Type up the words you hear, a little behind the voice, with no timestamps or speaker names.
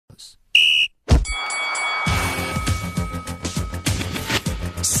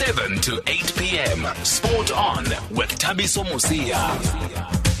7 to 8 p.m. Sport On with Thabiso Mosia.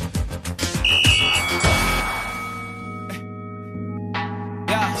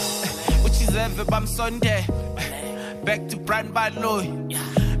 Yeah, which is ever bam Sunday. Back to brand Baloy.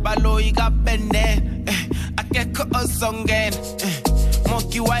 Baloy got bende. I get cut a song again.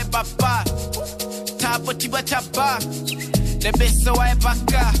 Monkey white papa. Tabo tiba taba. The best so I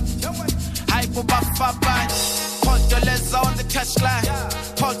baka. Hypo bafaba. Podoleza on the touchline.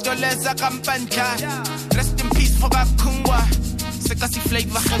 Podoleza kampanja. Rest in peace for Bakungwa. Sekasi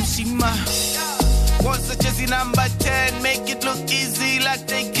flavor Hamshima. What's the jersey number 10? Make it look easy like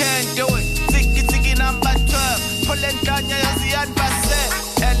they can do it. Ziggy number 12. Polentanya Yazian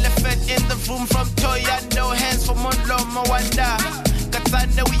Basse. Elephant in the room from Toya. No hands for Molo Mwanda.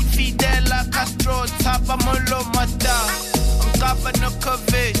 Katana we Fidela Castro. Tapa Molo Mata. Mkapa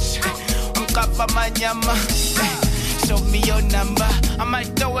Nukovic. Mkapa Manyama. Show me your number. I might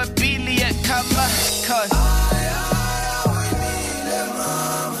throw a Billy at cover. Cause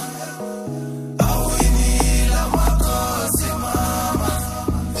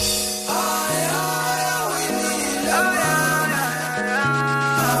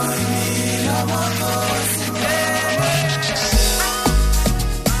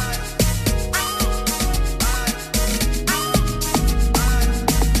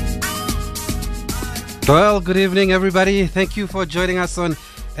well, good evening, everybody. Thank you for joining us on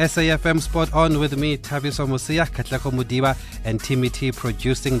SAFM Sport On with me, Thabiso Mosia, Katlako Mudiba, and Timmy T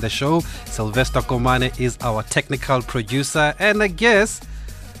producing the show. Sylvester Komane is our technical producer. And I guess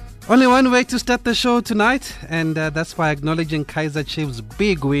only one way to start the show tonight, and that's by acknowledging Kaizer Chiefs'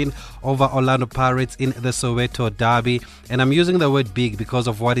 big win over Orlando Pirates in the Soweto Derby. And I'm using the word big because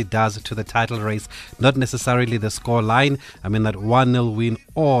of what it does to the title race, not necessarily the score line. I mean that 1-0 win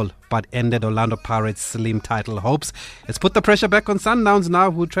all but ended Orlando Pirates' slim title hopes. It's put the pressure back on Sundowns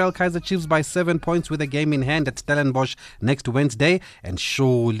now, who trail Kaizer Chiefs by 7 points with a game in hand at Stellenbosch next Wednesday. And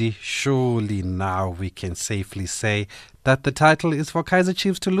surely now we can safely say that the title is for Kaizer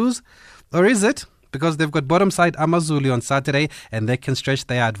Chiefs to lose? Or is it? Because they've got bottom side Amazulu on Saturday and they can stretch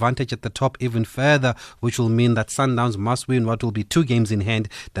their advantage at the top even further, which will mean that Sundowns must win what will be 2 games in hand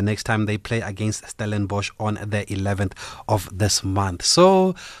the next time they play against Stellenbosch on the 11th of this month.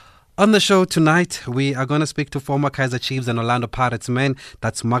 So on the show tonight, we are going to speak to former Kaizer Chiefs and Orlando Pirates man.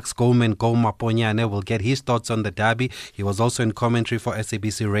 That's Max Goman Maponyane. We'll get his thoughts on the derby. He was also in commentary for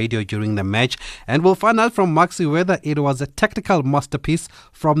SABC Radio during the match. And we'll find out from Maxi whether it was a tactical masterpiece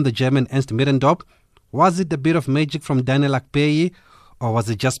from the German Ernst Middendorp. Was it a bit of magic from Daniel Akpeyi, or was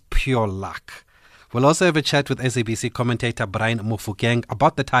it just pure luck? We'll also have a chat with SABC commentator Brian Mufukeng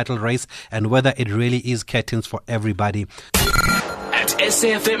about the title race and whether it really is curtains for everybody. At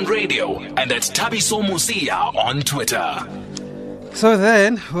SAFM Radio and at Thabiso Mosia on Twitter. So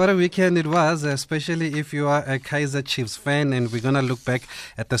then, what a weekend it was, especially if you are a Kaizer Chiefs fan. And we're going to look back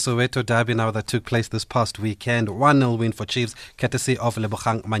at the Soweto Derby now that took place this past weekend. 1-0 win for Chiefs, courtesy of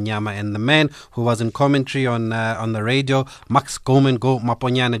Lebogang Manyama. And the man who was in commentary on the radio, Max Goman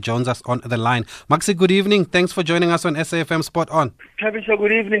Maponyane, joins us on the line. Maxi, good evening. Thanks for joining us on SAFM Sport On. Thabiso,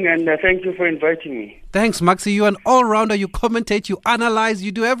 good evening, and thank you for inviting me. Thanks, Maxi. You're an all-rounder. You commentate, you analyze,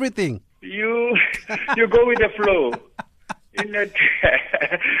 you do everything. You go with the flow. In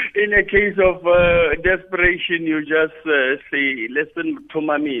a case of desperation, you just say, listen to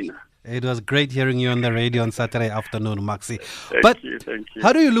Mamina. It was great hearing you on the radio on Saturday afternoon, Maxi. Thank you.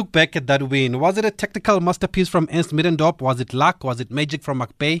 How do you look back at that win? Was it a tactical masterpiece from Ernst Middendorp? Was it luck? Was it magic from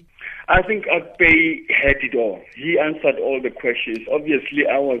Akpeyi? I think Akpeyi had it all. He answered all the questions. Obviously,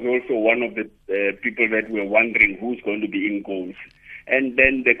 I was also one of the people that were wondering who's going to be in goals. And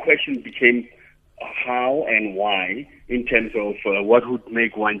then the question became how and why in terms of what would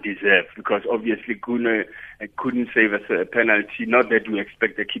make one deserve, because obviously Gune couldn't save a penalty. Not that we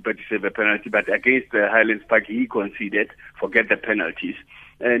expect the keeper to save a penalty, but against Highlands Park he conceded, forget the penalties.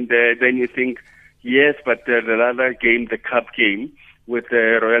 And then you think, yes, but the other game, the cup game with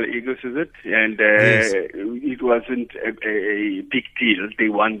the Royal Eagles, is it? And yes. It wasn't a big deal. They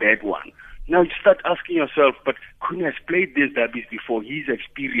won that one. Now you start asking yourself, but Gune has played these derbies before. He's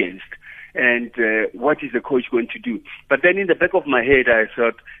experienced. And what is the coach going to do? But then in the back of my head, I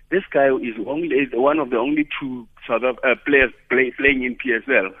thought, this guy is one of the only 2 players playing in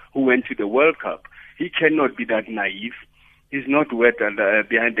PSL who went to the World Cup. He cannot be that naive. He's not wet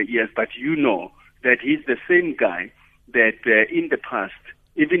behind the ears, but you know that he's the same guy that in the past,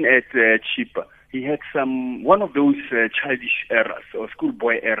 even at Chippa, he had one of those childish errors or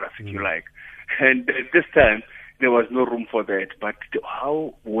schoolboy errors, if you like. And this time, there was no room for that. But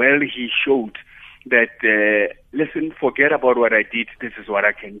how well he showed that, listen, forget about what I did, this is what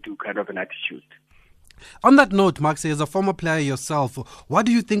I can do, kind of an attitude. On that note, Maxi, as a former player yourself, what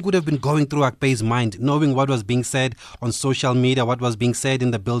do you think would have been going through Akpe's mind, knowing what was being said on social media, what was being said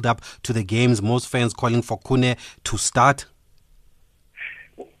in the build-up to the games, most fans calling for Khune to start?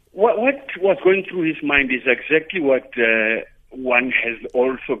 What was going through his mind is exactly what one has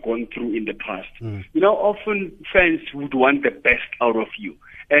also gone through in the past. Often fans would want the best out of you.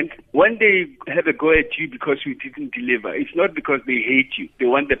 And when they have a go at you because you didn't deliver, it's not because they hate you. They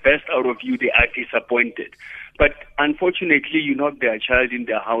want the best out of you. They are disappointed. But unfortunately, you're not their child in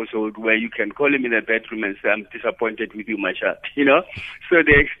their household where you can call him in the bedroom and say, I'm disappointed with you, my child. So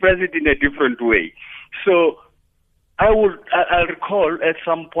they express it in a different way. So I'll recall at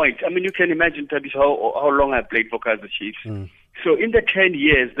some point, you can imagine, Tabiso, how long I played for Kaizer Chiefs. So in the 10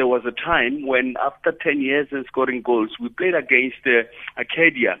 years, there was a time when after 10 years and scoring goals, we played against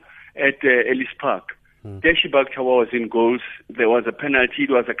Arcadia at Ellis Park. Deshi Bagtawa was in goals. There was a penalty.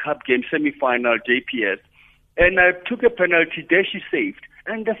 It was a cup game, semi-final, JPS. And I took a penalty. Deshi saved.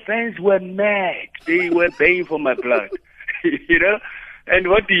 And the fans were mad. They were baying for my blood. And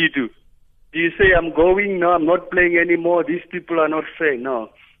what do? Do you say, I'm going? No, I'm not playing anymore. These people are not fair. No.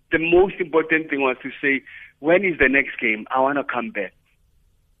 The most important thing was to say, when is the next game? I want to come back.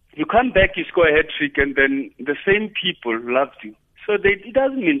 You come back, you score a hat-trick, and then the same people loved you. So it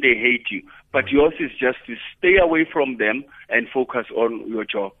doesn't mean they hate you, but yours is just to stay away from them and focus on your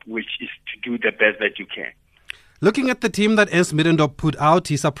job, which is to do the best that you can. Looking at the team that Ernst Middendorp put out,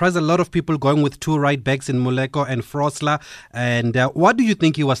 he surprised a lot of people going with two right backs in Moleko and Frosler. And what do you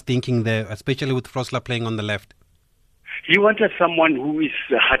think he was thinking there, especially with Frosler playing on the left? He wanted someone who is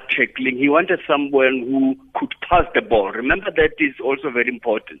hard tackling. He wanted someone who could pass the ball. Remember, that is also very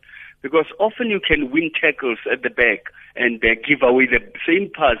important, because often you can win tackles at the back and give away the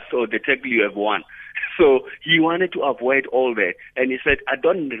same pass or the tackle you have won. So he wanted to avoid all that. And he said, I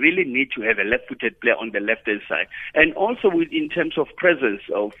don't really need to have a left-footed player on the left-hand side. And also in terms of presence,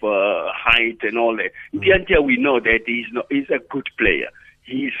 of height and all that, Diantia, we know that he's a good player.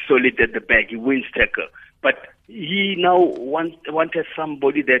 He's solid at the back. He wins tackle. But he now wanted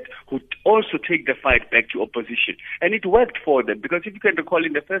somebody that would also take the fight back to opposition. And it worked for them, because if you can recall,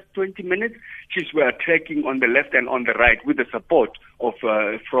 in the first 20 minutes, Chiefs were attacking on the left and on the right with the support of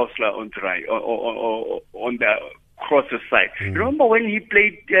Frosler on the right, or on the crosser side. Remember when he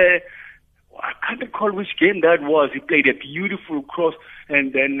played, I can't recall which game that was, he played a beautiful cross,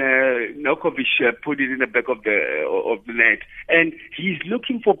 and then Nokovic put it in the back of the net. And he's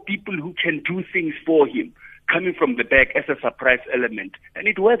looking for people who can do things for him, coming from the back as a surprise element. And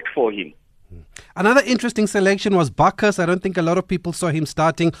it worked for him. Another interesting selection was Bacchus. I don't think a lot of people saw him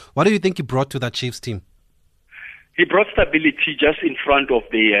starting. What do you think he brought to that Chiefs team? He brought stability just in front of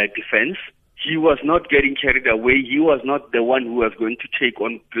the defense. He was not getting carried away. He was not the one who was going to take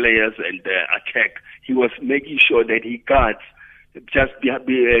on players and attack. He was making sure that he guards just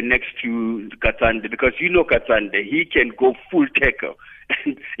next to Katsande, because Katsande, he can go full tackle.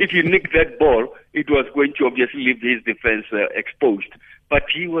 And if you nick that ball, it was going to obviously leave his defense exposed. But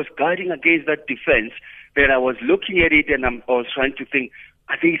he was guarding against that defense. Then I was looking at it and I was trying to think,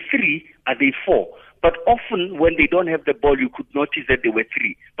 are they 3? Are they 4? But often when they don't have the ball, you could notice that they were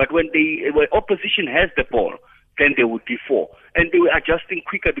 3. But when opposition has the ball, then they would be 4. And they were adjusting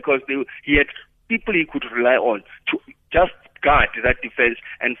quicker because he had people he could rely on to just guard that defense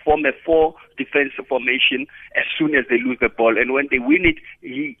and form a 4 defense formation as soon as they lose the ball. And when they win it,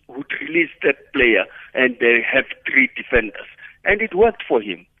 he would release that player and they have 3 defenders. And it worked for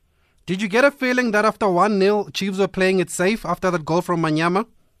him. Did you get a feeling that after 1-0, Chiefs were playing it safe after that goal from Manyama?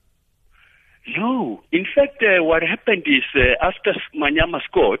 No. In fact, what happened is after Manyama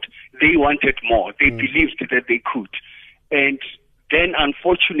scored, they wanted more. They believed that they could. And then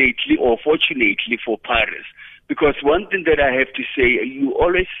unfortunately or fortunately for Paris, because one thing that I have to say, you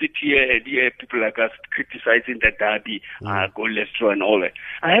always sit here and hear people like us criticizing the derby, goalless draw and all that.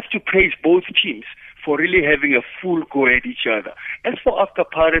 I have to praise both teams for really having a full go at each other. As for after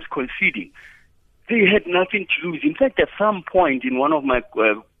Paris conceding, they had nothing to lose. In fact, at some point in one of my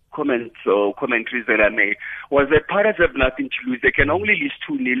comments or commentaries that I made was that Paris have nothing to lose. They can only lose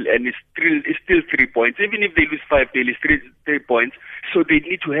 2-0 and it's still 3 points. Even if they lose 5, they lose 3 points. So they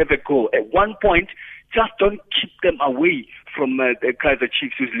need to have a go. At one point, just don't keep them away from the Kaizer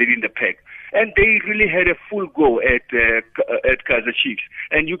Chiefs who's leading the pack. And they really had a full go at Kaizer Chiefs.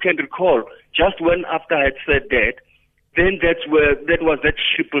 And you can recall, just when after I had said that, then that was that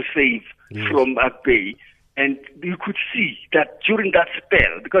triple save from Akpe. And you could see that during that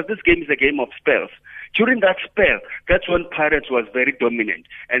spell, because this game is a game of spells, During that spell, that's when Pirates was very dominant.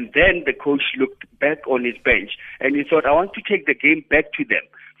 And then the coach looked back on his bench and he thought, I want to take the game back to them.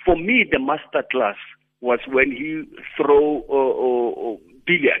 For me, the master class was when he throw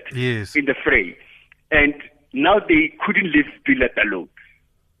billiard in the fray. And now they couldn't leave billiard alone.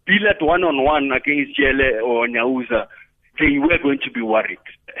 Billiard one-on-one against Jele or Nyauza, they were going to be worried,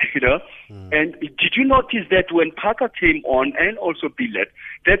 And did you notice that when Parker came on and also billiard,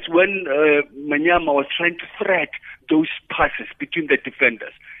 that's when Manyama was trying to thread those passes between the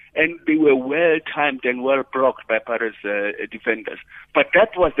defenders. And they were well timed and well blocked by Paris defenders. But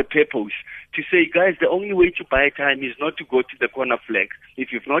that was the purpose, to say, guys, the only way to buy time is not to go to the corner flag.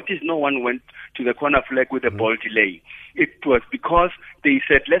 If you've noticed, no one went to the corner flag with a ball delay. It was because they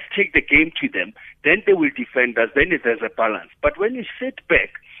said, let's take the game to them, then they will defend us, then there's a balance. But when you sit back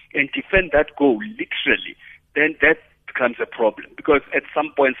and defend that goal, literally, then that becomes a problem, because at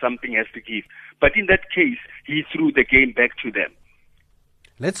some point something has to give. But in that case, he threw the game back to them.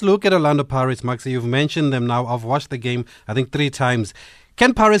 Let's look at Orlando Pirates, Maxi. You've mentioned them now. I've watched the game, I think, 3 times.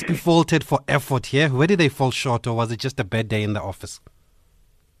 Can Pirates be faulted for effort here? Where did they fall short, or was it just a bad day in the office?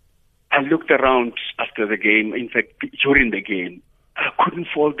 I looked around after the game, in fact, during the game. I couldn't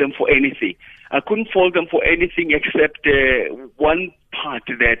fault them for anything. I couldn't fault them for anything except one part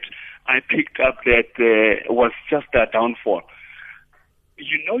that I picked up that was just a downfall.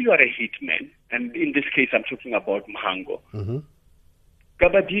 You know you are a hitman, and in this case I'm talking about Mhango. Mm-hmm.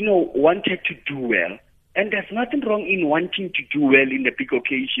 Gabadinho wanted to do well, and there's nothing wrong in wanting to do well in a big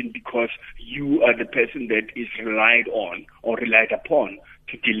occasion because you are the person that is relied on or relied upon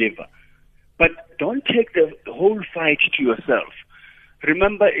to deliver. But don't take the whole fight to yourself.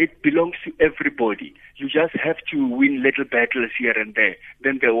 Remember, it belongs to everybody. You just have to win little battles here and there.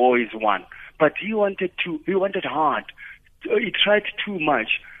 Then the war is won. But he wanted hard. He tried too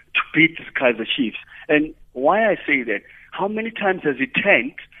much to beat the Kaizer Chiefs. And why I say that, how many times has he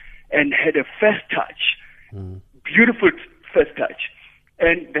tanked and had a first touch, beautiful first touch,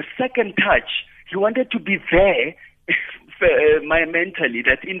 and the second touch, he wanted to be there mentally,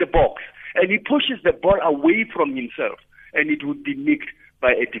 that in the box, and he pushes the ball away from himself, and it would be nicked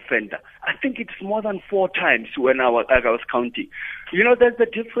by a defender. I think it's more than 4 times when I was counting. There's the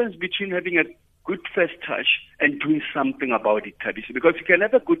difference between having a good first touch and doing something about it, Thabiso, because you can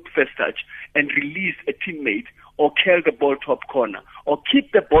have a good first touch and release a teammate or curl the ball top corner or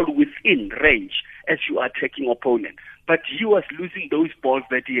keep the ball within range as you are attacking opponent. But he was losing those balls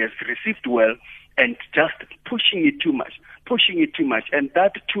that he has received well and just pushing it too much. And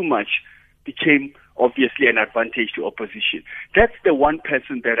that too much became obviously an advantage to opposition. That's the one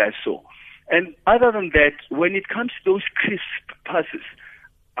person that I saw. And other than that, when it comes to those crisp passes,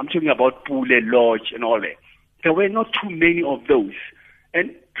 I'm talking about Pule, Lodge, and all that. There were not too many of those.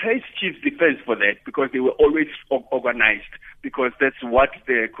 And praise Chiefs defense for that, because they were always organized, because that's what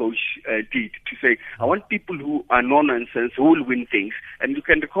the coach did, to say, I want people who are no-nonsense, who will win things. And you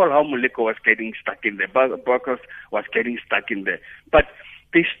can recall how Moleko was getting stuck in there. Barkos was getting stuck in there. But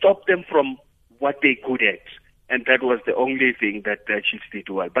they stopped them from what they good at. And that was the only thing that the Chiefs did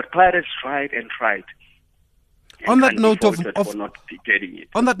well. But Pirates tried and tried. On that note of not getting it.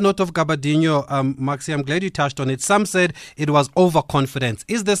 On that note of Gabadinho, Maxi, I'm glad you touched on it. Some said it was overconfidence.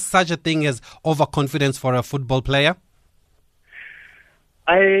 Is there such a thing as overconfidence for a football player?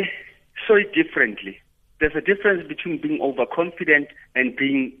 I saw it differently. There's a difference between being overconfident and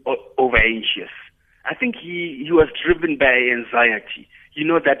being over-anxious. I think he was driven by anxiety.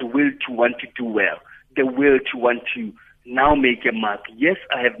 That will to want to do well, the will to want to now make a mark. Yes,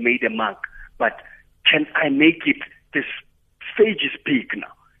 I have made a mark, but can I make it? This stage is big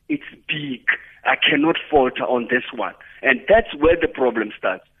now. It's big. I cannot falter on this one. And that's where the problem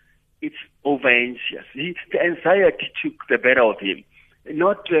starts. It's over-anxious. The anxiety took the better of him,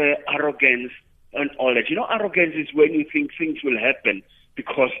 not arrogance and all that. Arrogance is when you think things will happen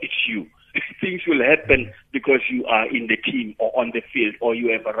because it's you. Things will happen because you are in the team or on the field or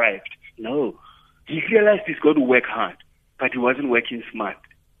you have arrived. No. He realized he's got to work hard, but he wasn't working smart.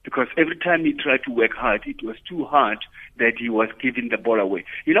 Because every time he tried to work hard, it was too hard that he was giving the ball away.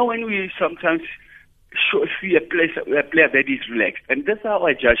 When we sometimes see a player that is relaxed, and that's how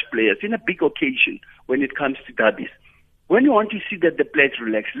I judge players in a big occasion when it comes to derbies. When you want to see that the player is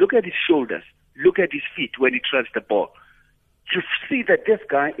relaxed, look at his shoulders, look at his feet when he throws the ball. You see that this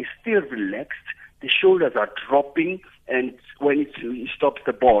guy is still relaxed, the shoulders are dropping, and when he stops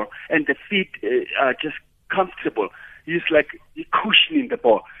the ball, and the feet are just comfortable. He's like cushioning the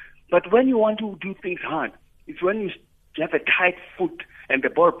ball. But when you want to do things hard, it's when you have a tight foot and the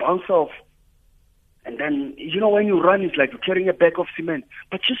ball bounces off. And then, when you run, it's like you're carrying a bag of cement.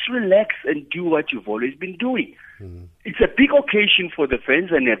 But just relax and do what you've always been doing. It's a big occasion for the fans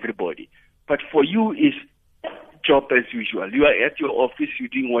and everybody. But for you, it's job as usual. You are at your office, you're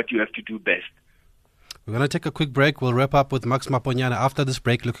doing what you have to do best. We're going to take a quick break. We'll wrap up with Max Maponyane after this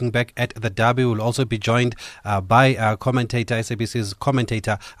break, looking back at the derby. We'll also be joined by SABC's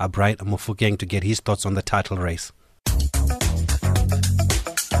commentator, Brian Mofokeng, to get his thoughts on the title race.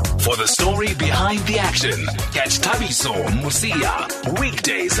 For the story behind the action, catch Thabiso Mosia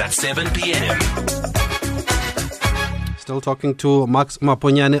weekdays at 7 p.m. Still talking to Max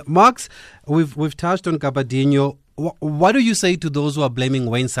Maponyane. Max, we've touched on Gabadinho. What do you say to those who are blaming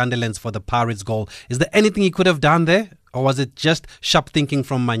Wayne Sandilands for the Pirates' goal? Is there anything he could have done there, or was it just sharp thinking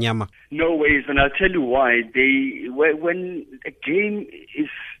from Manyama? No ways, and I'll tell you why. When a game is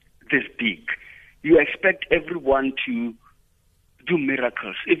this big, you expect everyone to do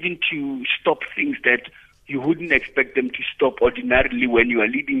miracles, even to stop things that you wouldn't expect them to stop ordinarily when you are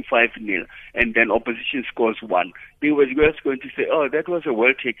leading 5-0 and then opposition scores 1. They were just going to say, oh, that was a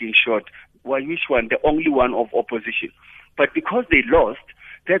well-taken shot. Why, which one? The only one of opposition. But because they lost,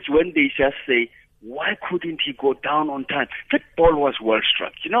 that's when they just say, why couldn't he go down on time? That ball was well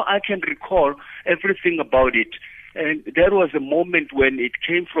struck. I can recall everything about it. And there was a moment when it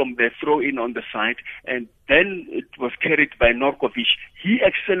came from the throw-in on the side, and then it was carried by Norkovic. He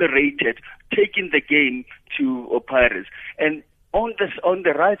accelerated, taking the game to Pirates. And on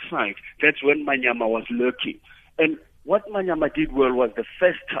the right side, that's when Manyama was lurking. And what Manyama did well was the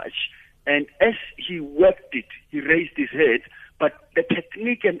first touch. And as he worked it, he raised his head, but the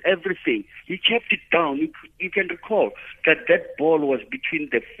technique and everything, he kept it down. You can recall that ball was between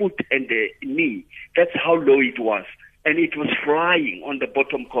the foot and the knee. That's how low it was. And it was flying on the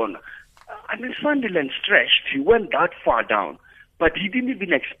bottom corner. Sunderland stretched. He went that far down. But he didn't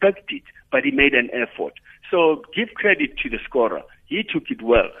even expect it, but he made an effort. So give credit to the scorer. He took it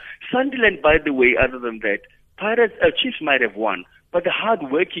well. Sunderland, by the way, other than that, Chiefs might have won, but the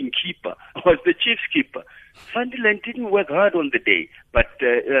hard-working keeper was the Chiefs keeper. Sunderland didn't work hard on the day, but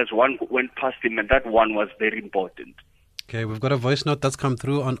as one went past him, and that one was very important. Okay, we've got a voice note that's come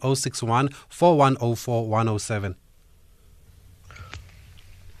through on 061 4104 107.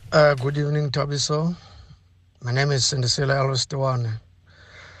 Good evening, Thabiso. My name is Sindisela Alvastiwane.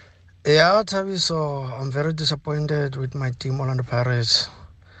 Yeah, Thabiso, I'm very disappointed with my team, Orlando Pirates.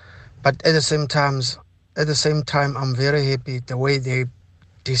 But at the same time, I'm very happy the way they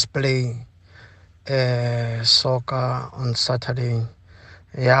display soccer on Saturday.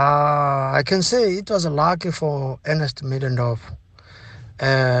 Yeah, I can say it was lucky for Ernest Middendorf.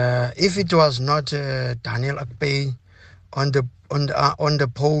 If it was not Daniel Akpeyi on the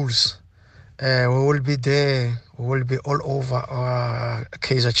poles, we will be there. We will be all over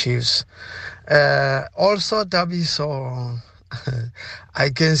Kaizer Chiefs. Also, Thabiso, I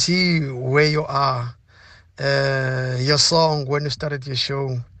can see where you are. Your song, when you started your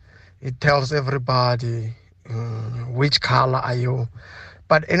show, it tells everybody which color are you.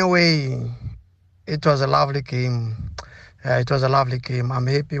 But anyway, it was a lovely game. I'm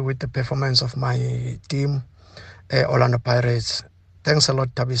happy with the performance of my team, Orlando Pirates. Thanks a lot,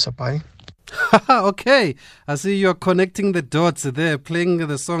 Thabiso. Bye. Okay, I see you're connecting the dots there, playing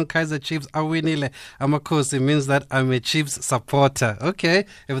the song Kaizer Chiefs Awinile Amakosi means that I'm a Chiefs supporter. Okay,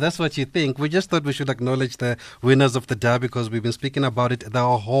 if that's what you think, we just thought we should acknowledge the winners of the derby because we've been speaking about it the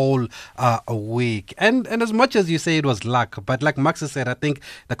whole week. And as much as you say it was luck, but like Max said, I think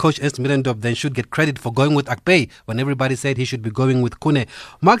the coach Ernst Middendorf then should get credit for going with Akpeyi when everybody said he should be going with Kune.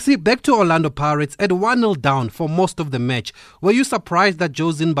 Maxi, back to Orlando Pirates at 1-0 down for most of the match. Were you surprised that Joe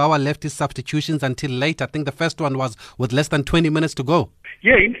Zimbauer left his substitutions until late? I think the first one was with less than 20 minutes to go.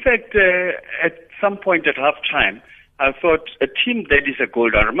 Yeah, in fact, at some point at half-time, I thought a team that is a goal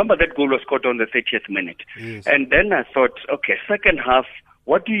down. Remember that goal was scored on the 30th minute. Yes. And then I thought, okay, second half,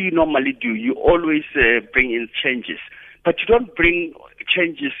 what do you normally do? You always bring in changes. But you don't bring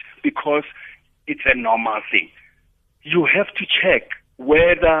changes because it's a normal thing. You have to check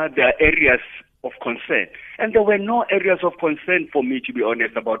whether there are areas of concern. And there were no areas of concern for me, to be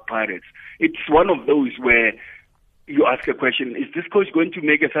honest, about Pirates. It's one of those where you ask a question, is this coach going to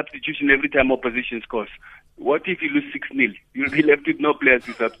make a substitution every time opposition scores? What if you lose 6-0? You'll be left with no players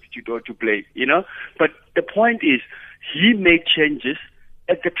to substitute or to play, you know? But the point is, he made changes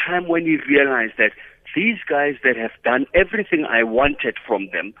at the time when he realized that these guys that have done everything I wanted from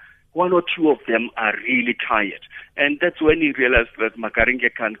them, one or two of them are really tired. And that's when he realized that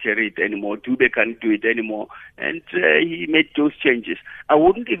Makaringe can't carry it anymore, Dube can't do it anymore, and he made those changes. I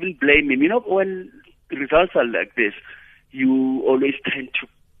wouldn't even blame him. You know, when results are like this, you always tend to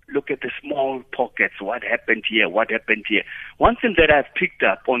look at the small pockets. What happened here? What happened here? One thing that I've picked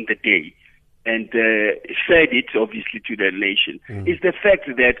up on the day, and said it obviously to the nation, is the fact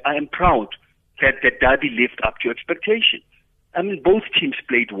that I am proud that the derby lived up to expectation. I mean, both teams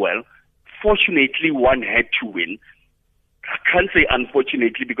played well. Fortunately, one had to win. I can't say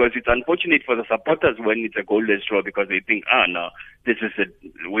unfortunately, because it's unfortunate for the supporters when it's a goalless draw, because they think, no, this is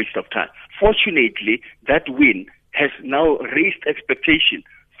a waste of time. Fortunately, that win has now raised expectation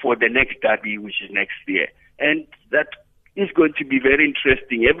for the next derby, which is next year. And that is going to be very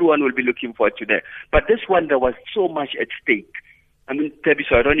interesting. Everyone will be looking forward to that. But this one, there was so much at stake. I mean, Tabby,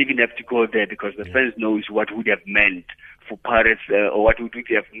 so I don't even have to go there, because the fans knows what would have meant for Pirates, or what would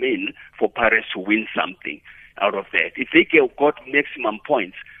have meant for Pirates to win something out of that. If they got maximum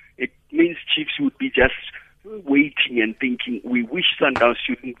points, it means Chiefs would be just waiting and thinking, we wish Sundowns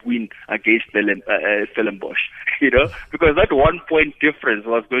shouldn't win against Stellenbosch, because that 1 point difference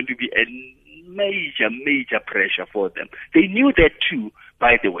was going to be a major pressure for them. They knew that too,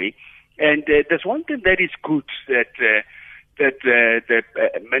 by the way. And there's one thing that is good that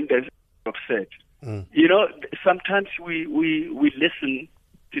Mendes said. Sometimes we listen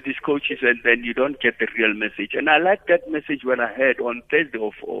to these coaches and then you don't get the real message. And I like that message when I heard on Thursday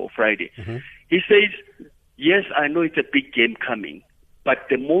or Friday. He says, yes, I know it's a big game coming, but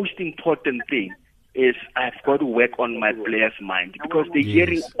the most important thing is I've got to work on my players' mind, because they're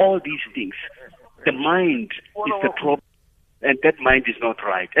hearing all these things. The mind is the problem, and that mind is not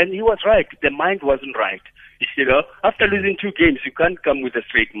right. And he was right. The mind wasn't right. After losing 2 games, you can't come with a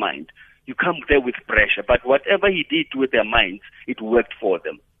straight mind. You come there with pressure. But whatever he did with their minds, it worked for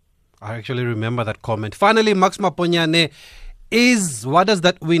them. I actually remember that comment. Finally, Max Maponyane, what does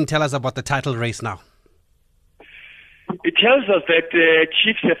that win tell us about the title race now? It tells us that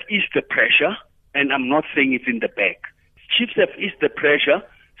Chiefs have eased the pressure, and I'm not saying it's in the bag. Chiefs have eased the pressure.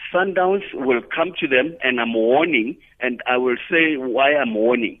 Sundowns will come to them, and I'm warning, and I will say why I'm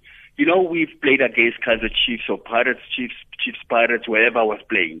warning. We've played against Kaizer Chiefs or Pirates, Chiefs, Pirates, wherever I was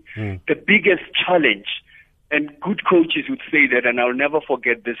playing. The biggest challenge, and good coaches would say that, and I'll never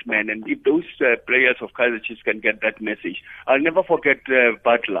forget this man, and if those players of Kaizer Chiefs can get that message, I'll never forget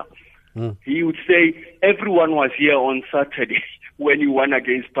Butler. He would say, everyone was here on Saturday when you won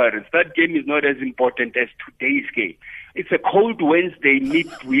against Pirates. That game is not as important as today's game. It's a cold Wednesday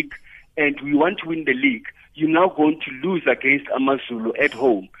midweek, and we want to win the league. You're now going to lose against AmaZulu at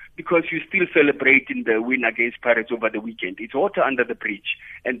home, because you're still celebrating the win against Pirates over the weekend. It's water under the bridge,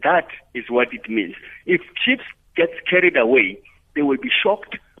 and that is what it means. If Chiefs gets carried away, they will be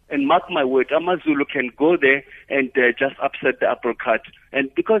shocked, and mark my word, AmaZulu can go there and just upset the apple cart.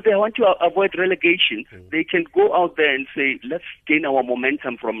 And because they want to avoid relegation, they can go out there and say, let's gain our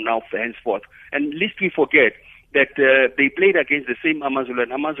momentum from now henceforth. And lest we forget that they played against the same AmaZulu,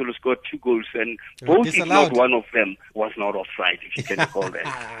 and AmaZulu scored 2 goals, and both, if not one of them, was not offside, if you can recall that.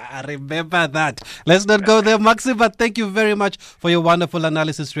 I remember that. Let's not go there, Maxi, but thank you very much for your wonderful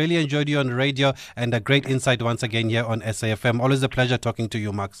analysis. Really enjoyed you on the radio, and a great insight once again here on SAFM. Always a pleasure talking to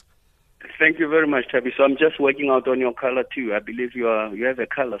you, Max. Thank you very much, Tabby. So I'm just working out on your color too. I believe you have a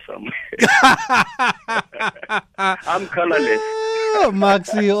color somewhere. I'm colorless. Oh,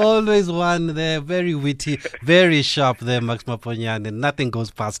 Maxi, always one there. Very witty, very sharp there, Max Maponyane. Nothing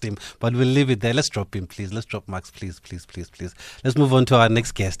goes past him, but we'll leave it there. Let's drop him, please. Let's drop Max, please. Let's move on to our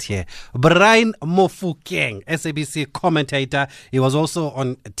next guest here. Brian Mofokeng, SABC commentator. He was also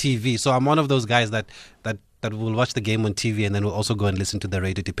on TV. So I'm one of those guys that will watch the game on TV and then will also go and listen to the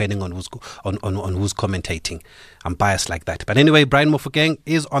radio depending on who's commentating. I'm biased like that. But anyway, Brian Mofokeng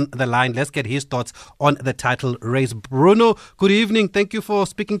is on the line. Let's get his thoughts on the title race. Bruno, good evening. Thank you for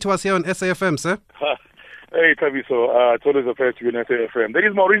speaking to us here on SAFM, sir. Hey, Tabiso. It's always a pleasure to be on SAFM. That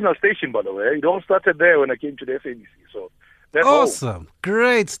is my original station, by the way. It all started there when I came to the SABC. So that's awesome. Home.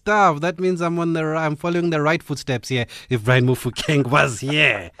 Great stuff. That means I'm following the right footsteps here if Brian Mofokeng was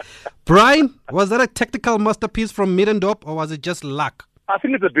here. Brian, was that a technical masterpiece from Middendorp, or was it just luck? I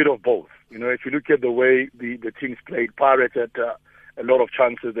think it's a bit of both. If you look at the way the teams played, Pirates had a lot of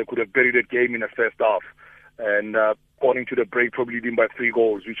chances. They could have buried that game in the first half. And going into the break, probably leading by 3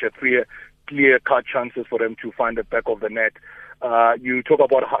 goals, which had 3 clear-cut chances for them to find the back of the net. You talk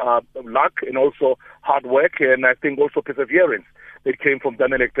about luck and also hard work, and I think also perseverance. It came from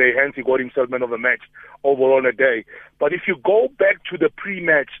Daniel Ekpe, hence he got himself man of the match overall on the day. But if you go back to the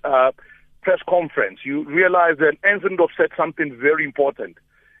pre-match press conference, you realize that Enzendorf said something very important.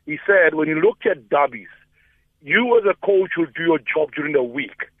 He said, when you look at derbies, you as a coach will do your job during the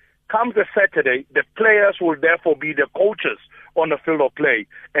week. Comes the Saturday, the players will therefore be the coaches on the field of play,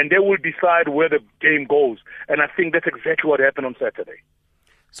 and they will decide where the game goes. And I think that's exactly what happened on Saturday.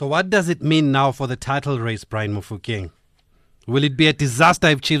 So what does it mean now for the title race, Brian Mofokeng? Will it be a disaster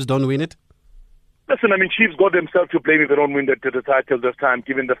if Chiefs don't win it? Listen, I mean, Chiefs got themselves to blame if they don't win the title this time,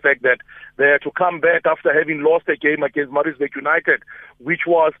 given the fact that they had to come back after having lost a game against Maritzburg United, which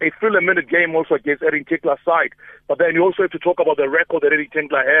was a full-a-minute game also against Eddie Tinkler's side. But then you also have to talk about the record that Eddie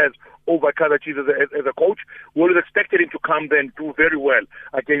Tinkler has over Kaizer Chiefs as a coach. We would have expected him to come then do very well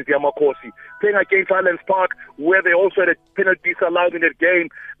against the Amakosi. Playing against Highlands Park, where they also had a penalty disallowed in that game.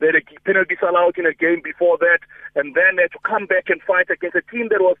 They had a penalty disallowed in a game before that. And then they had to come back and fight against a team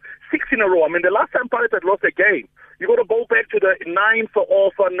that was 6 in a row. I mean, the last time Pirates had lost a game, you got to go back to the 9th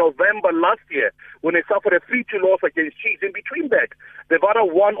of November last year when they suffered a 3-2 loss against Chiefs. In between that, they've either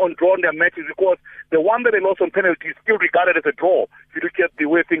won or drawn their matches, because the one that they lost on penalty is still regarded as a draw if you look at the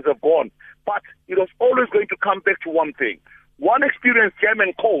way things have gone. But it was always going to come back to one thing. One experienced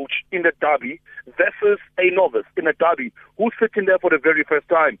German coach in the derby versus a novice in a derby who's sitting there for the very first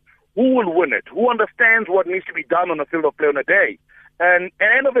time. Who will win it? Who understands what needs to be done on a field of play on a day? And at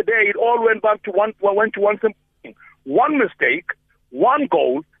the end of the day, it all went back to one simple thing. One mistake, one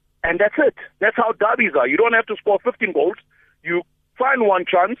goal, and that's it. That's how derbies are. You don't have to score 15 goals. You find one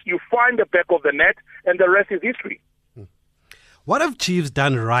chance, you find the back of the net, and the rest is history. What have Chiefs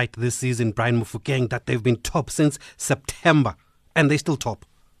done right this season, Brian Mofokeng, that they've been top since September, and they're still top?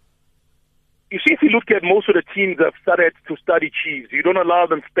 You see, if you look at most of the teams that have started to study Chiefs, you don't allow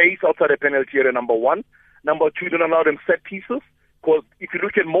them space outside the penalty area, number one. Number two, you don't allow them set pieces. Because if you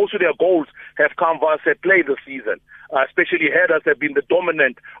look at most of their goals have come via set play this season, especially headers have been the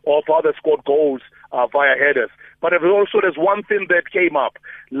dominant of how they scored goals via headers. But there's one thing that came up.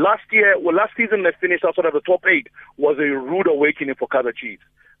 Last season they finished outside of the top 8 was a rude awakening for Kaizer Chiefs.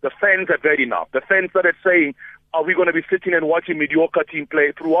 The fans had had enough. The fans started saying, are we going to be sitting and watching mediocre team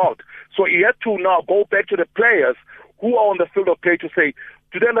play throughout? So he had to now go back to the players who are on the field of play to say,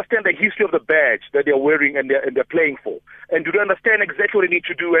 do they understand the history of the badge that they're wearing and they're playing for? And do they understand exactly what they need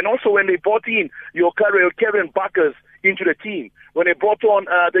to do? And also when they brought in your Karen Buckers into the team, when they brought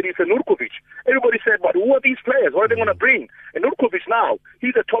on Denisa Nurkovic, everybody said, but who are these players? What are they going to bring? And Nurkovic now,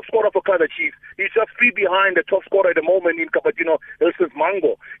 he's the top scorer for Kaizer Chiefs. He's just 3 behind the top scorer at the moment in Capatino, Elsens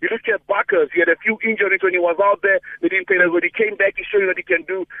Mango. You look at Buckers, he had a few injuries when he was out there. They didn't play that. When he came back, he's showing what he can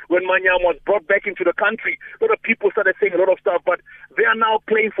do. When Manyama was brought back into the country, a lot of people started saying a lot of stuff, but they are now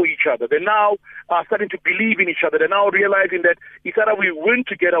playing for each other. They're now starting to believe in each other. They're now realizing that it's either we win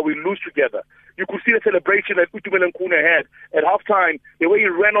together, we lose together. You could see the celebration that Utumela Nkuna had at halftime, the way he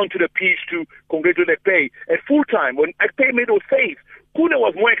ran onto the pitch to congratulate Ekpe. At full time, when Ekpe made those saves, Kuna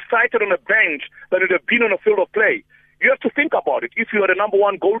was more excited on the bench than it had been on the field of play. You have to think about it. If you are the number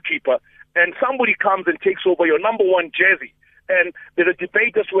one goalkeeper and somebody comes and takes over your number one jersey, and there's a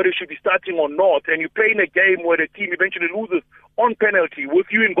debate as to whether it should be starting or not, and you play in a game where the team eventually loses on penalty with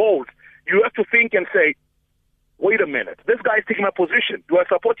you in goals, you have to think and say, wait a minute, this guy is taking my position. Do I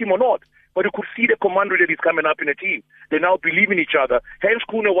support him or not? But you could see the camaraderie that is coming up in the team. They now believe in each other. Hence,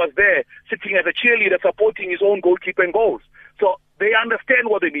 Kuna was there, sitting as a cheerleader, supporting his own goalkeeper and goals. So they understand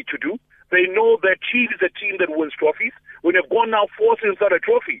what they need to do. They know that Chiefs is a team that wins trophies. When they've gone now 4 seasons without a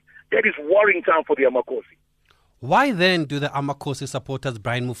trophy, that is worrying time for the Amakosi. Why then do the Amakosi supporters,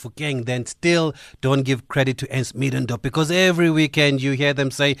 Brian Mofokeng, then still don't give credit to Ernst Middendorp? Because every weekend you hear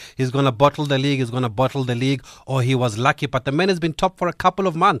them say he's going to bottle the league, or he was lucky, but the man has been top for a couple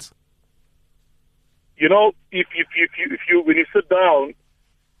of months. You know, if you when you sit down,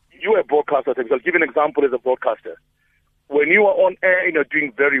 you're a broadcaster. I'll give you an example as a broadcaster. When you are on air and you're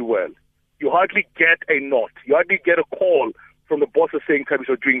doing very well, you hardly get a nod. You hardly get a call from the bosses saying,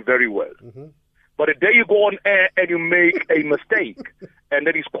 you're doing very well. Mm-hmm. But the day you go on air and you make a mistake, and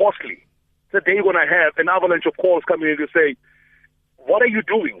that is costly, the day you're going to have an avalanche of calls coming in to say, what are you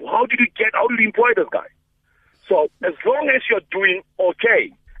doing? How did you employ this guy? So as long as you're doing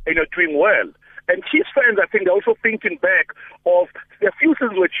okay and you're doing well, and Chiefs fans, I think, they're also thinking back of the few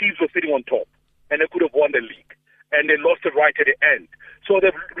seasons where Chiefs were sitting on top and they could have won the league, and they lost it right at the end. So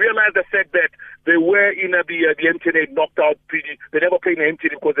they've realized the fact that they were in the MTN knocked out. They never played in the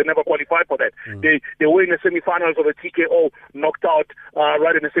MTN because they never qualified for that. They were in the semifinals of the TKO, knocked out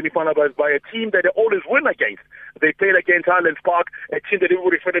right in the semifinals by a team that they always win against. They played against Highlands Park, a team that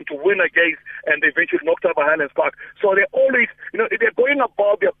everybody expected them to win against, and they eventually knocked out by Highlands Park. So they're always, they're going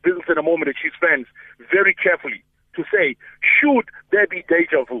about their business in a moment, the Chiefs fans, very carefully to say, should there be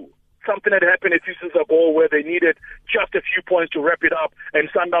deja vu? Something that happened a few seasons ago where they needed just a few points to wrap it up,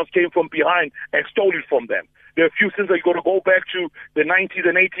 and Sundowns came from behind and stole it from them. There are a few seasons that you got to go back to the 90s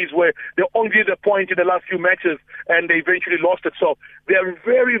and 80s where they only did a point in the last few matches and they eventually lost it. So they are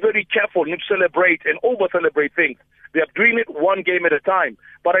very, very careful not to celebrate and over-celebrate things. They are doing it one game at a time.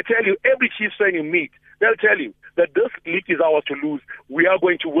 But I tell you, every Chiefs fan you meet, they'll tell you that this league is ours to lose. We are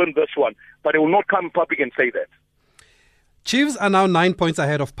going to win this one. But they will not come in public and say that. Chiefs are now 9 points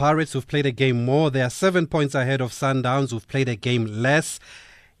ahead of Pirates, who've played a game more. They are 7 points ahead of Sundowns, who've played a game less.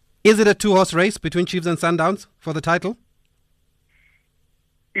 Is it a two-horse race between Chiefs and Sundowns for the title?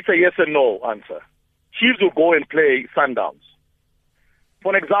 It's a yes and no answer. Chiefs will go and play Sundowns.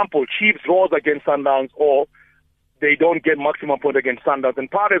 For an example, Chiefs draws against Sundowns, or they don't get maximum point against Sundowns, and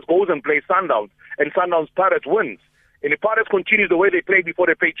Pirates goes and plays Sundowns, and Sundowns Pirates wins. And if Pirates continue the way they played before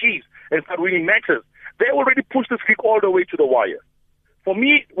they play Chiefs and start winning matches, they already pushed the streak all the way to the wire. For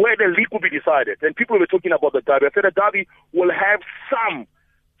me, where the league will be decided, and people were talking about the derby, I said the derby will have some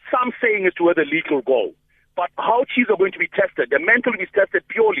saying as to where the league will go. But how Chiefs are going to be tested, the mental will be tested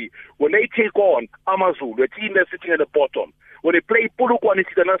purely when they take on Amazulu, the team that's sitting at the bottom. When they play Polokwane,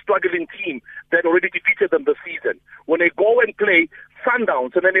 another struggling team that already defeated them this season. When they go and play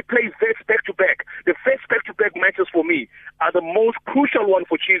Sundowns, and then they play Vets back-to-back. The Vets back-to-back matches for me are the most crucial one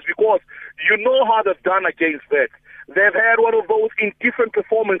for Chiefs, because you know how they've done against Vets. They've had one of those indifferent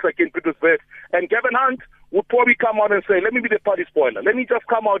performances against British Vets. And Gavin Hunt would probably come out and say, let me be the party spoiler. Let me just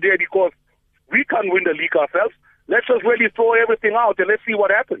come out there because we can't win the league ourselves. Let's just really throw everything out and let's see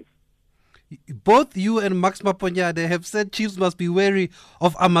what happens. Both you and Max Maponyade have said Chiefs must be wary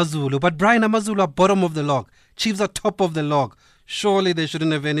of Amazulu. But Brian, Amazulu are bottom of the log. Chiefs are top of the log. Surely they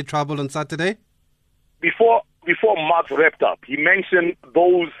shouldn't have any trouble on Saturday? Before Max wrapped up, he mentioned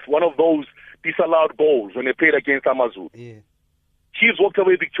one of those disallowed goals when they played against Amazulu. Yeah. Chiefs walked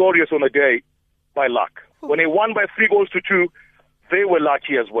away victorious on the day by luck. When they won by 3-2, they were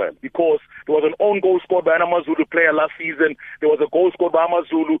lucky as well, because there was an own goal scored by an Amazulu player last season. There was a goal scored by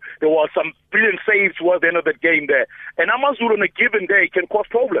Amazulu. There was some brilliant saves towards the end of the game there. And Amazulu on a given day can cause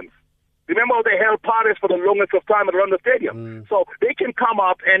problems. Remember how they held Pirates for the longest of time around the stadium. So they can come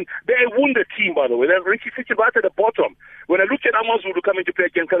up, and they're a wounded team, by the way. They're Richie sitting right at the bottom. When I look at Amazulu coming to play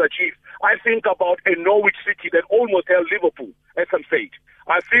against Kaizer Chiefs, I think about a Norwich City that almost held Liverpool at some stage.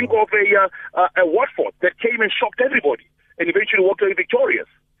 I think of a Watford that came and shocked everybody and eventually walked away victorious.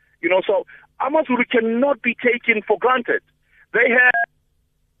 You know, so Amazulu cannot be taken for granted. They have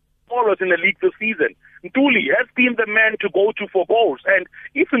ballers in the league this season. Ntuli has been the man to go to for goals. And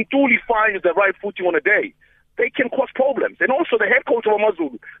if Ntuli finds the right footing on a day, they can cause problems. And also the head coach of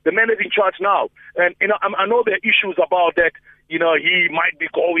Amazulu, the man is in charge now. And you know, I know there are issues about that, you know, he might be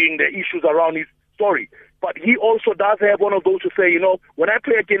going, there are issues around his story. But he also does have one of those to say, you know, when I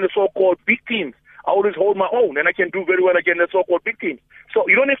play against the so-called big teams, I always hold my own, and I can do very well against the so-called big teams. So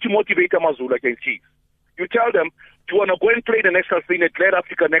you don't have to motivate Amazulu against Chiefs. You tell them, do you want to go and play the National Scene at Glad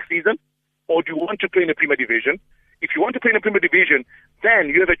Africa next season, or do you want to play in the Premier Division? If you want to play in the Premier Division, then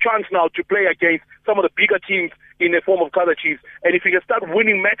you have a chance now to play against some of the bigger teams in the form of Kaizer Chiefs. And if you can start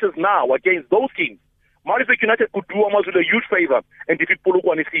winning matches now against those teams, Maritzburg United could do Amazulu a huge favor and defeat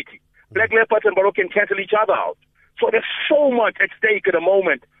Polokwane City. Black Leopards and Baroque can cancel each other out. So there's so much at stake at the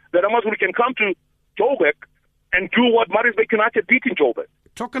moment that Amazulu can come to Joburg and do what Maritzburg United did in Joburg.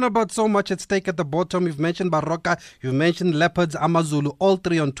 Talking about so much at stake at the bottom, you've mentioned Baroka, you've mentioned Leopards, Amazulu, all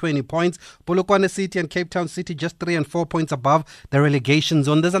three on 20 points. Polokwane City and Cape Town City just 3 and 4 points above the relegation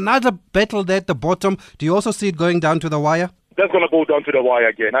zone. There's another battle there at the bottom. Do you also see it going down to the wire? That's going to go down to the wire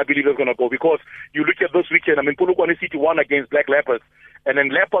again. I believe it's going to go, because you look at this weekend, I mean, Polokwane City won against Black Leopards, and then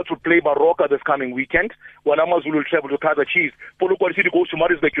Leopards will play Baroka this coming weekend, while Amazulu will travel to Kaizer Chiefs. Polokwane City goes to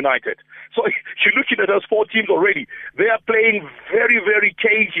Maritzburg United. So you're looking at those 4 teams already. They are playing very, very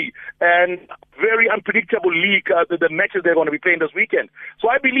cagey and very unpredictable league, the matches they're going to be playing this weekend. So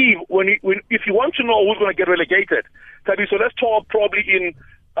I believe if you want to know who's going to get relegated, so let's talk probably in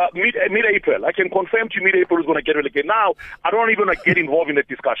mid-April. I can confirm to you mid-April who's going to get relegated. Now, I don't even want to get involved in that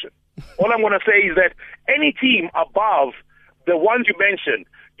discussion. All I'm going to say is that any team above the ones you mentioned,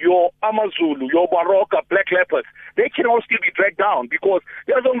 your Amazulu, your Baroka, Black Leopards, they can all still be dragged down, because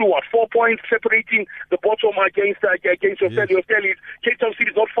there's only, 4 points separating the bottom against your Stellies. Cape Town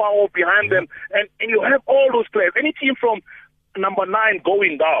City is not far off behind them. And you have all those players. Any team from number 9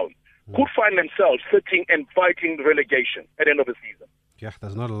 going down could find themselves sitting and fighting relegation at the end of the season. Yeah,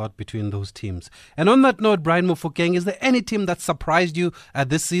 there's not a lot between those teams. And on that note, Brian Mofokeng, is there any team that surprised you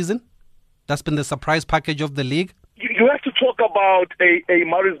this season? That's been the surprise package of the league? You have to talk about a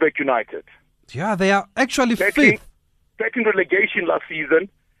Maritzburg United. Yeah, they are actually fifth. Taking relegation last season,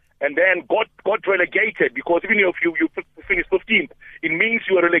 and then got relegated, because even if you finish 15th, it means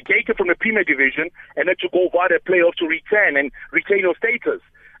you are relegated from the Premier Division and had to go via the playoff to retain your status.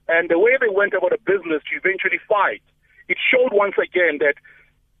 And the way they went about the business to eventually fight, it showed once again that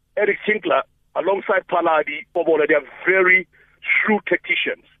Eric Tinkler alongside Paladi, Pobola, they are very shrewd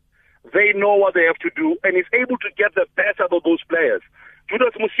tacticians. They know what they have to do, and he's able to get the best out of those players.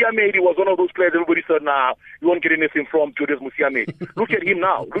 Judas Musiamedi was one of those players everybody said, nah, you won't get anything from Judas Musiamedi. Look at him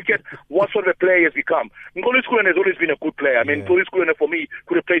now. Look at what sort of a player he has become. Ngoli Skulene has always been a good player. I mean, Ngoli Skulene, for me,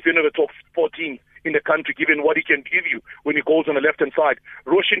 could have played in the top 14 in the country, given what he can give you when he goes on the left-hand side.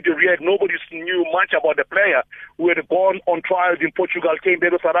 Roshan De Riyad, nobody knew much about the player who had gone on trials in Portugal, came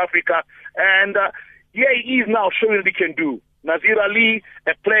there to South Africa, and he is now showing what he can do. Nazir Ali,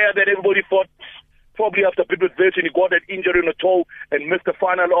 a player that everybody thought probably after Pieter Wits, he got an injury on the toe and missed the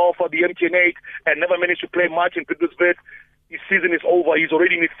final off for the MTN8 and never managed to play much in Pieter Wits. His season is over. He's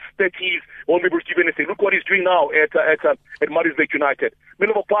already in his 30s. Won't be able to give anything. Look what he's doing now at Maritzburg United.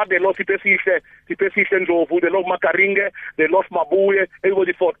 Middle of a part, they lost Tipesihle Ndlovu, they lost Makaringe, they lost Mabuye.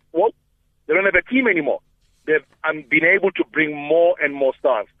 Everybody thought, well, they don't have a team anymore. They've been able to bring more and more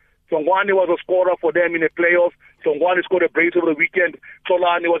stars. Songwane was a scorer for them in the playoffs. Songwane scored a brace over the weekend.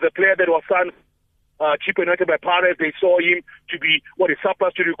 Solani was a player that was signed cheap and by Paris. They saw him to be what is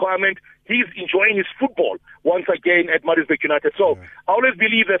surplus to requirement. He's enjoying his football once again at Maritzburg United. So I always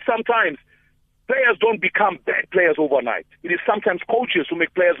believe that sometimes players don't become bad players overnight. It is sometimes coaches who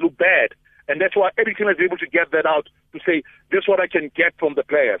make players look bad. And that's why every team is able to get that out to say, this is what I can get from the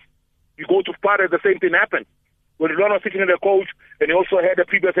players. You go to Paris, the same thing happened. When Ron was sitting in the coach, and he also had the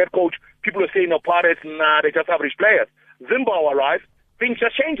previous head coach, people are saying, no, Paris, nah, they're just average players. Zimbabwe arrives, things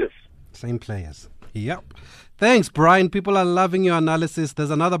just changes. Same players. Yep. Thanks, Brian. People are loving your analysis. There's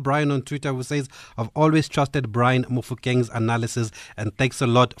another Brian on Twitter who says, I've always trusted Brian Mofokeng's analysis, and thanks a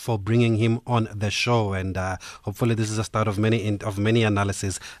lot for bringing him on the show. And hopefully this is a start of many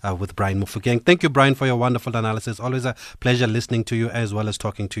analysis with Brian Mofokeng. Thank you, Brian, for your wonderful analysis. Always a pleasure listening to you as well as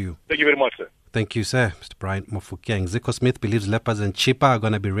talking to you. Thank you very much, sir. Thank you, sir. Mr. Brian Mofokeng. Zico Smith believes Leopards and Chippa are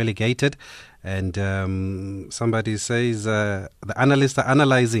going to be relegated. And somebody says the analysts are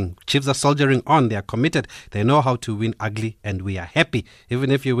analyzing. Chiefs are soldiering on. They are committed. They know how to win ugly, and we are happy.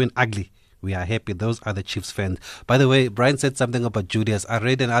 Even if you win ugly, we are happy. Those are the Chiefs fans. By the way, Brian said something about Judas. I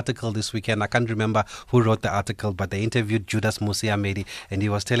read an article this weekend. I can't remember who wrote the article, but they interviewed Judas Musiamedi, and he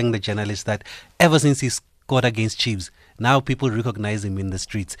was telling the journalist that ever since he scored against Chiefs, now people recognize him in the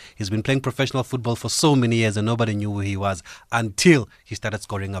streets. He's been playing professional football for so many years and nobody knew who he was until he started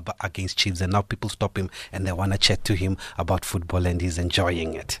scoring against Chiefs. And now people stop him and they want to chat to him about football, and he's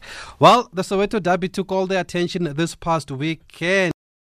enjoying it. Well, the Soweto Derby took all the attention this past weekend.